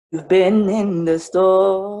You've been in the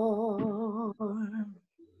storm,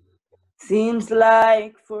 seems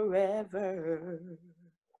like forever.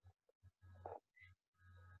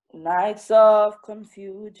 Nights of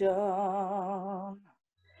confusion,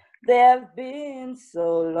 they've been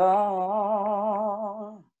so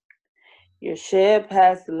long. Your ship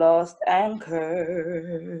has lost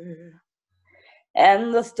anchor,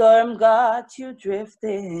 and the storm got you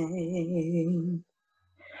drifting.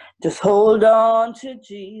 Just hold on to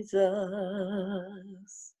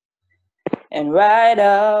Jesus and ride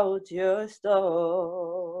out your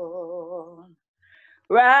storm.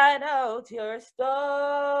 Ride out your storm.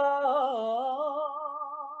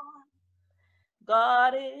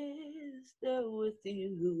 God is there with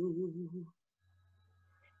you.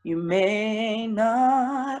 You may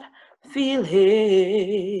not feel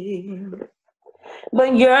Him,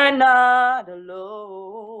 but you're not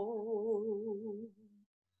alone.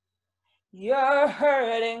 You're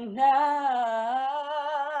hurting now,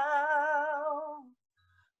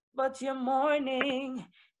 but your morning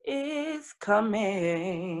is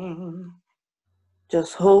coming.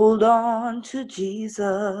 Just hold on to Jesus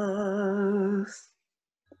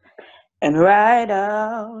and ride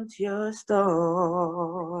out your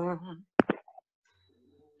storm.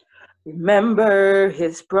 Remember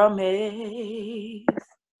His promise.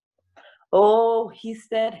 Oh, He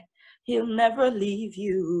said He'll never leave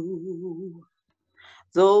you.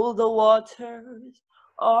 Though the waters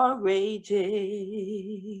are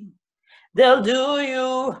raging, they'll do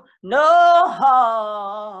you no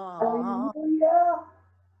harm. Hallelujah.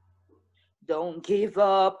 Don't give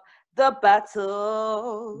up the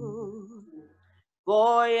battle,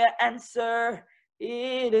 for your answer,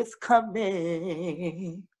 it is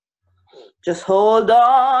coming. Just hold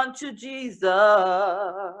on to Jesus.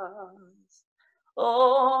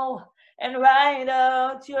 Oh, and ride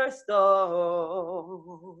out your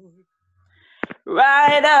storm.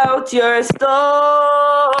 Ride out your storm.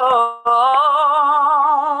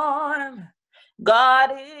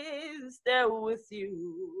 God is there with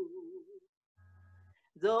you.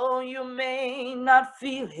 Though you may not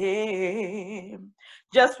feel Him,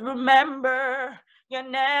 just remember you're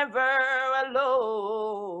never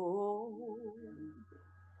alone.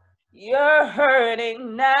 You're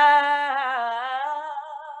hurting now,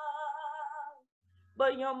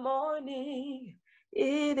 but your morning,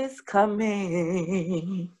 it is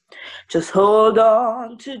coming. Just hold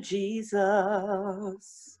on to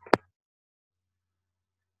Jesus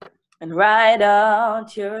and ride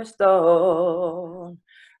out your storm.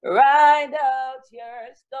 Ride out your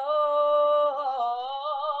storm.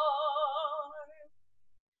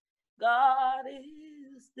 God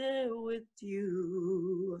is there with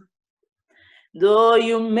you. Though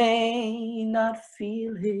you may not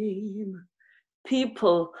feel Him,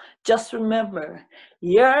 people, just remember,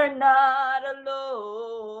 you're not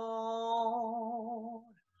alone.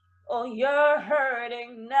 Oh, you're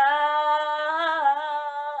hurting now,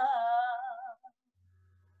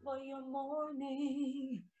 but your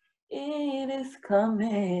morning, it is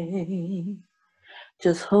coming.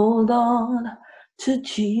 Just hold on to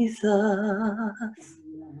Jesus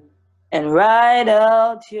and ride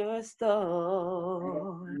out your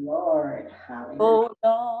storm. Lord, hallelujah. Hold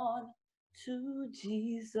on to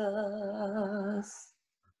Jesus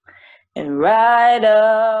and ride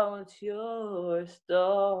out your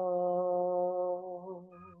storm.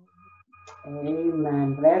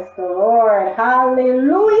 Amen. Bless the Lord.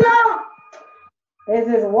 Hallelujah. This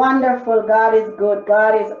is wonderful. God is good.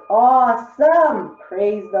 God is awesome.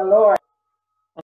 Praise the Lord.